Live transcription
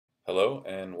Hello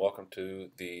and welcome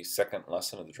to the second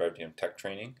lesson of the Drivve Tech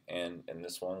Training, and in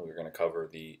this one we're going to cover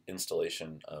the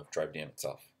installation of Drivve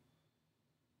itself.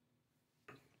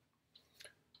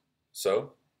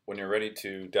 So when you're ready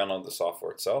to download the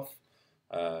software itself,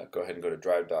 go ahead and go to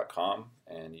drivve.com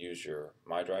and use your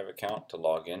MyDrive account to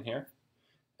log in here,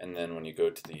 and then when you go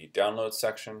to the download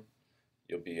section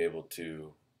you'll be able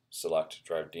to select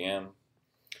Drivve,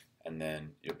 and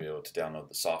then you'll be able to download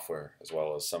the software as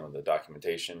well as some of the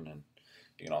documentation, and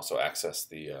you can also access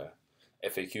the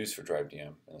FAQs for Drivve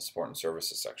in the support and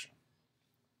services section.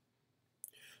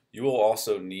 You will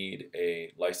also need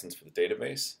a license for the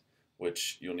database,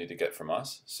 which you'll need to get from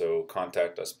us, so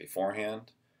contact us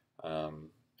beforehand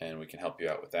and we can help you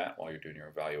out with that while you're doing your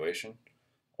evaluation.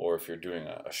 Or if you're doing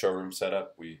a showroom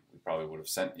setup, we probably would have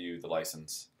sent you the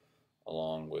license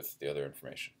along with the other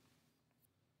information.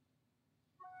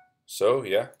 So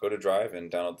yeah, go to Drivve and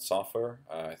download the software.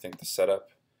 I think the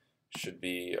setup should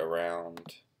be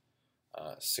around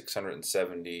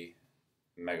 670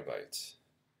 megabytes.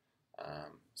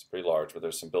 It's pretty large, but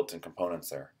there's some built-in components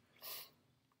there.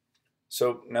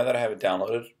 So now that I have it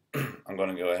downloaded, I'm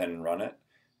going to go ahead and run it.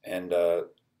 And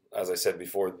as I said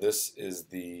before, this is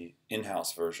the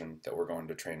in-house version that we're going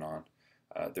to train on.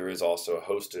 There is also a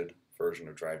hosted version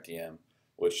of Drivve,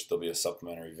 which there'll be a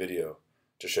supplementary video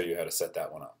to show you how to set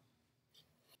that one up.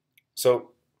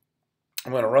 So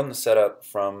I'm going to run the setup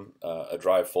from a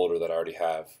Drive folder that I already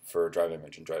have for Drive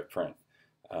Image and Drive Print.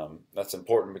 That's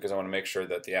important because I want to make sure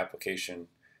that the application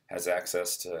has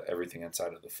access to everything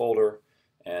inside of the folder,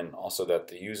 and also that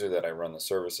the user that I run the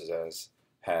services as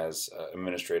has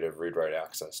administrative read-write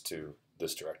access to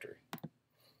this directory.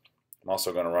 I'm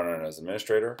also going to run it as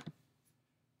administrator.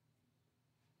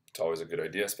 It's always a good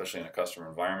idea, especially in a customer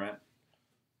environment.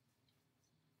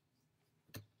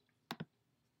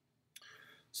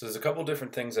 So there's a couple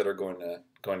different things that are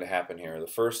going to happen here. The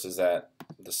first is that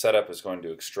the setup is going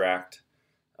to extract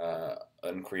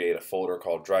and create a folder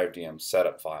called Drivve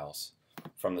setup files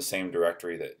from the same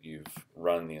directory that you've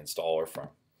run the installer from.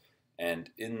 And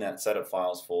in that setup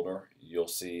files folder, you'll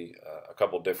see a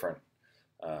couple different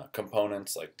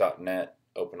components like .NET,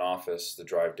 OpenOffice, the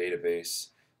Drive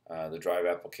database, the Drive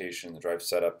application, the Drive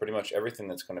setup. Pretty much everything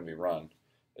that's going to be run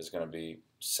is going to be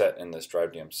set in this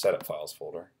Drivve setup files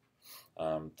folder.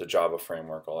 The Java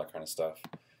framework, all that kind of stuff.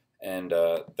 And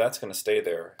that's going to stay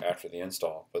there after the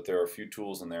install, but there are a few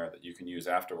tools in there that you can use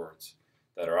afterwards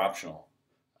that are optional.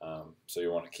 So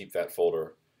you want to keep that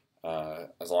folder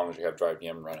as long as you have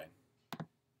Drivve running.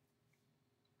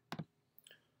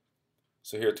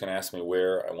 So here it's going to ask me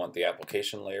where I want the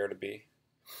application layer to be.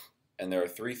 And there are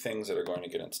three things that are going to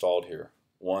get installed here.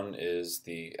 One is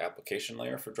the application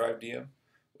layer for Drivve,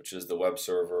 which is the web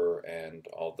server and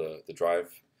all the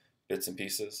Drive bits and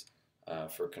pieces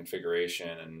for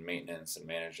configuration and maintenance and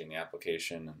managing the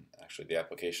application and actually the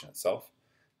application itself.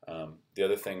 The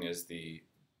other thing is the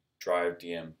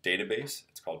Drivve database.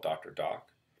 It's called Dr.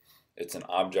 Doc. It's an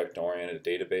object-oriented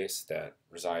database that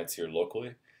resides here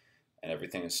locally, and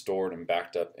everything is stored and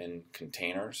backed up in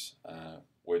containers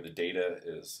where the data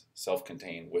is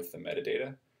self-contained with the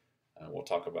metadata. We'll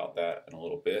talk about that in a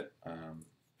little bit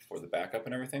for the backup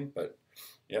and everything, but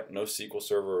yep, no SQL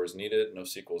server is needed, no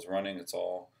SQL is running, it's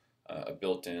all a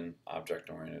built-in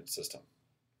object-oriented system.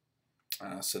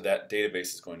 So that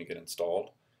database is going to get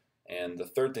installed, and the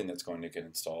third thing that's going to get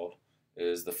installed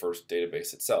is the first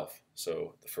database itself,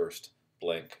 so the first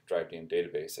blank Drivve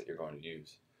database that you're going to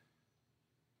use.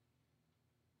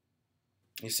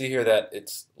 You see here that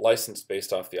it's licensed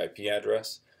based off the IP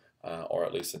address, or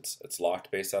at least it's locked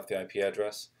based off the IP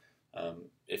address.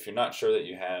 If you're not sure that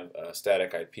you have a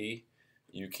static IP,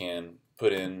 you can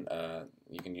put in,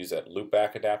 you can use that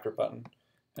loopback adapter button,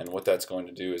 and what that's going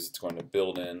to do is it's going to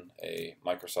build in a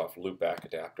Microsoft loopback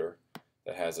adapter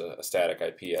that has a static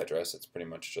IP address. It's pretty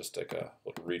much just like a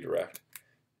little redirect,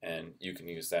 and you can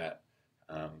use that.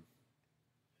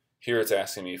 Here it's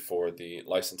asking me for the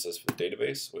licenses for the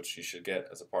database, which you should get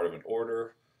as a part of an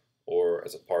order or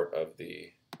as a part of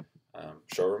the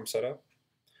showroom setup.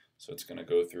 So it's going to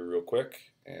go through real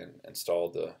quick and install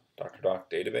the Dr.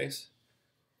 Doc database.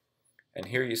 And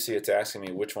here you see it's asking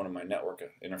me which one of my network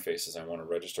interfaces I want to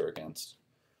register against.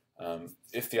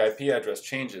 If the IP address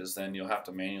changes, then you'll have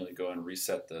to manually go and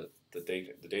reset the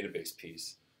database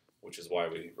piece, which is why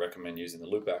we recommend using the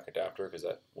loopback adapter, because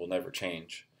that will never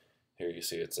change. Here you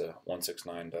see it's a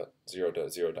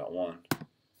 169.0.0.1,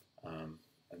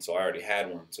 and so I already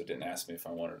had one, so it didn't ask me if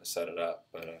I wanted to set it up,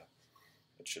 but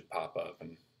it should pop up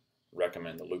and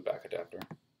recommend the loopback adapter.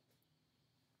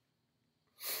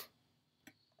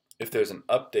 If there's an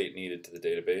update needed to the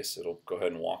database, it'll go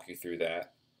ahead and walk you through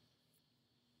that.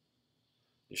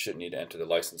 You shouldn't need to enter the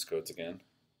license codes again.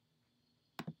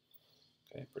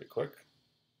 Okay, pretty quick.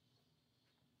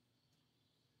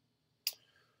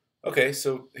 Okay,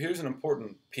 so here's an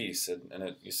important piece,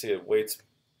 and you see it waits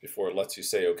before it lets you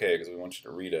say okay because we want you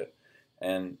to read it.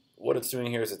 And what it's doing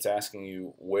here is it's asking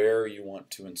you where you want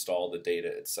to install the data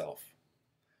itself.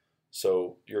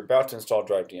 So you're about to install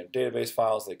Drivve database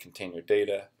files. They contain your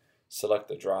data. Select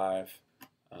the drive,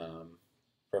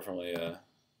 preferably a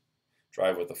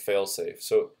drive with a failsafe.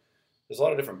 So there's a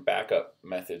lot of different backup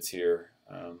methods here.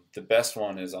 The best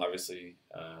one is obviously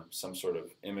some sort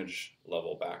of image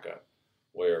level backup,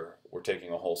 where we're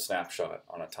taking a whole snapshot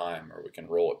on a time, or we can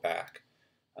roll it back.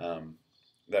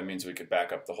 That means we could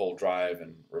back up the whole drive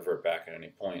and revert back at any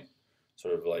point,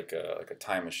 sort of like a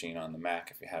time machine on the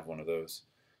Mac if you have one of those.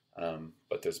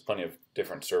 But there's plenty of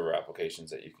different server applications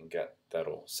that you can get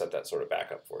that'll set that sort of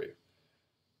backup for you.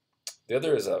 The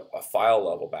other is a file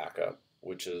level backup,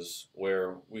 which is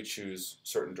where we choose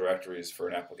certain directories for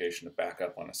an application to back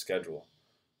up on a schedule.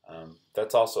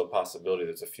 That's also a possibility.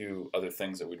 There's a few other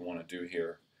things that we'd want to do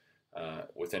here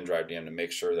within Drivve to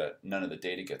make sure that none of the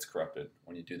data gets corrupted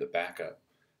when you do the backup.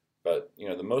 But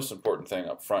the most important thing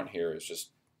up front here is just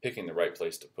picking the right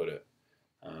place to put it.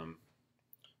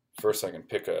 First, I can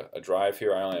pick a drive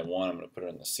here. I only have one. I'm going to put it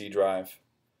on the C drive.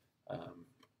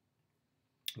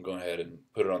 I'm going ahead and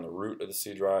put it on the root of the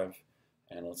C drive.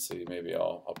 And let's see, maybe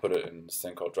I'll put it in this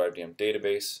thing called Drivve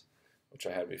database, which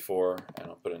I had before, and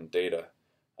I'll put in data.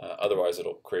 Otherwise,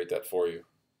 it'll create that for you.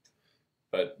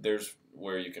 But there's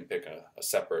where you can pick a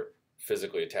separate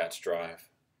physically attached drive.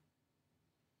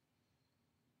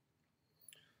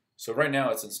 So right now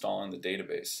it's installing the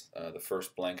database, the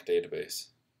first blank database.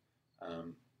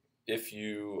 If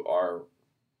you are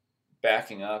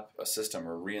backing up a system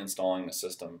or reinstalling a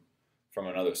system from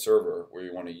another server where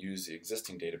you want to use the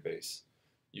existing database,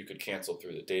 you could cancel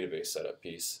through the database setup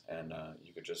piece, and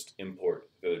you could just import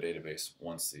the other database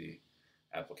once the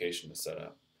application is set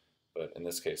up. But in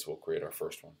this case, we'll create our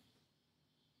first one.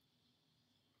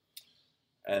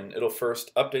 And it'll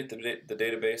first update the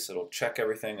database. It'll check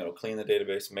everything. It'll clean the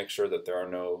database, make sure that there are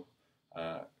no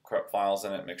corrupt files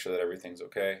in it, make sure that everything's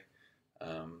okay.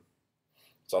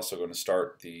 It's also going to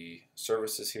start the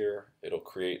services here. It'll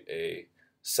create a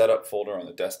setup folder on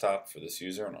the desktop for this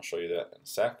user, and I'll show you that in a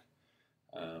sec.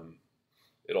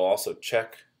 It'll also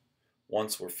check,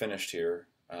 once we're finished here,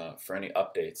 for any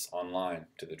updates online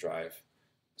to the Drivve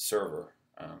server,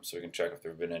 so we can check if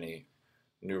there have been any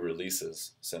new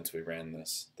releases since we ran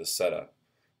this setup,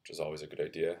 which is always a good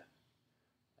idea.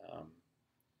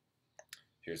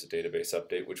 Here's a database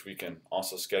update, which we can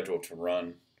also schedule to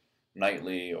run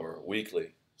nightly or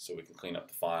weekly, so we can clean up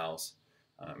the files,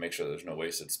 make sure there's no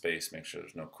wasted space, make sure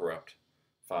there's no corrupt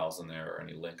files in there or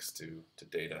any links to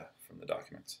data from the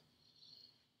documents.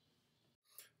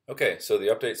 Okay, so the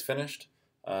update's finished,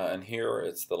 and here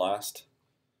it's the last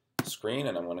screen,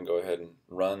 and I'm going to go ahead and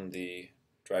run the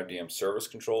Drivve service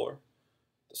controller.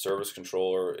 The service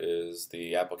controller is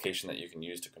the application that you can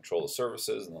use to control the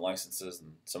services and the licenses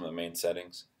and some of the main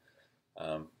settings.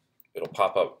 It'll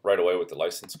pop up right away with the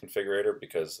license configurator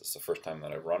because it's the first time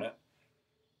that I've run it.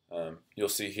 You'll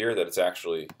see here that it's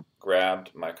actually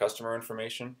grabbed my customer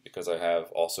information because I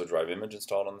have also Drivve Image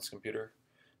installed on this computer.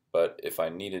 But if I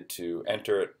needed to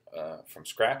enter it from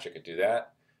scratch, I could do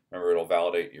that. Remember, it'll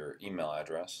validate your email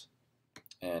address.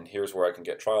 And here's where I can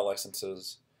get trial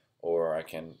licenses, or I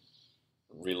can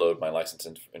reload my license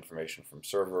information from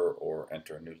server or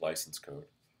enter a new license code.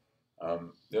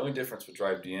 The only difference with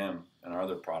Drivve and our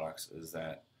other products is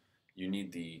that you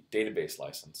need the database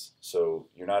license. So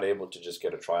you're not able to just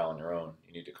get a trial on your own.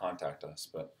 You need to contact us,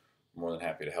 but I'm more than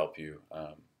happy to help you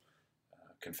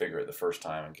configure it the first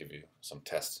time and give you some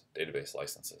test database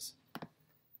licenses.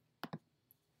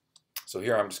 So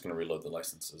here I'm just going to reload the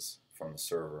licenses from the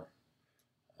server.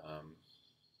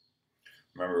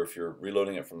 Remember, if you're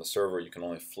reloading it from the server, you can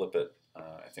only flip it,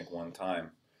 I think, one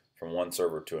time from one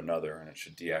server to another, and it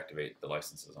should deactivate the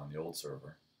licenses on the old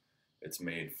server. It's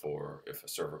made for if a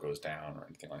server goes down or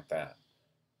anything like that.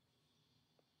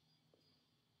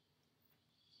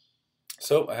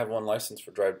 So I have one license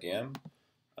for Drivve.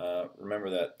 Remember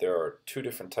that there are two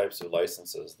different types of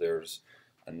licenses. There's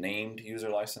a named user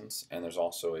license, and there's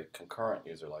also a concurrent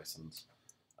user license.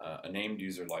 A named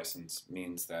user license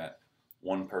means that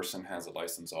one person has a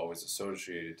license always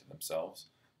associated to themselves,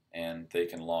 and they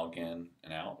can log in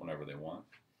and out whenever they want.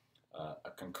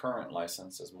 A concurrent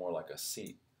license is more like a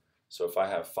seat. So if I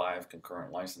have 5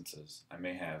 concurrent licenses, I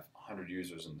may have 100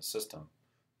 users in the system,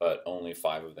 but only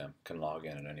 5 of them can log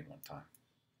in at any one time.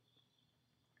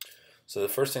 So the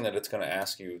first thing that it's going to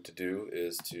ask you to do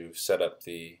is to set up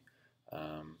the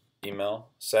email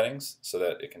settings so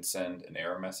that it can send an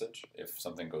error message if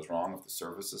something goes wrong, if the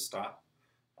services stop.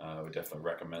 I would definitely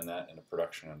recommend that in a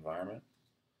production environment.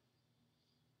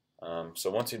 So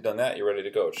once you've done that, you're ready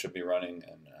to go. It should be running,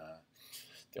 and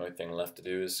the only thing left to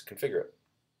do is configure it.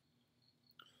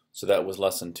 So that was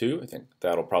lesson 2. I think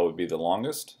that'll probably be the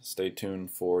longest. Stay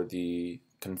tuned for the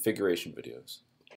configuration videos.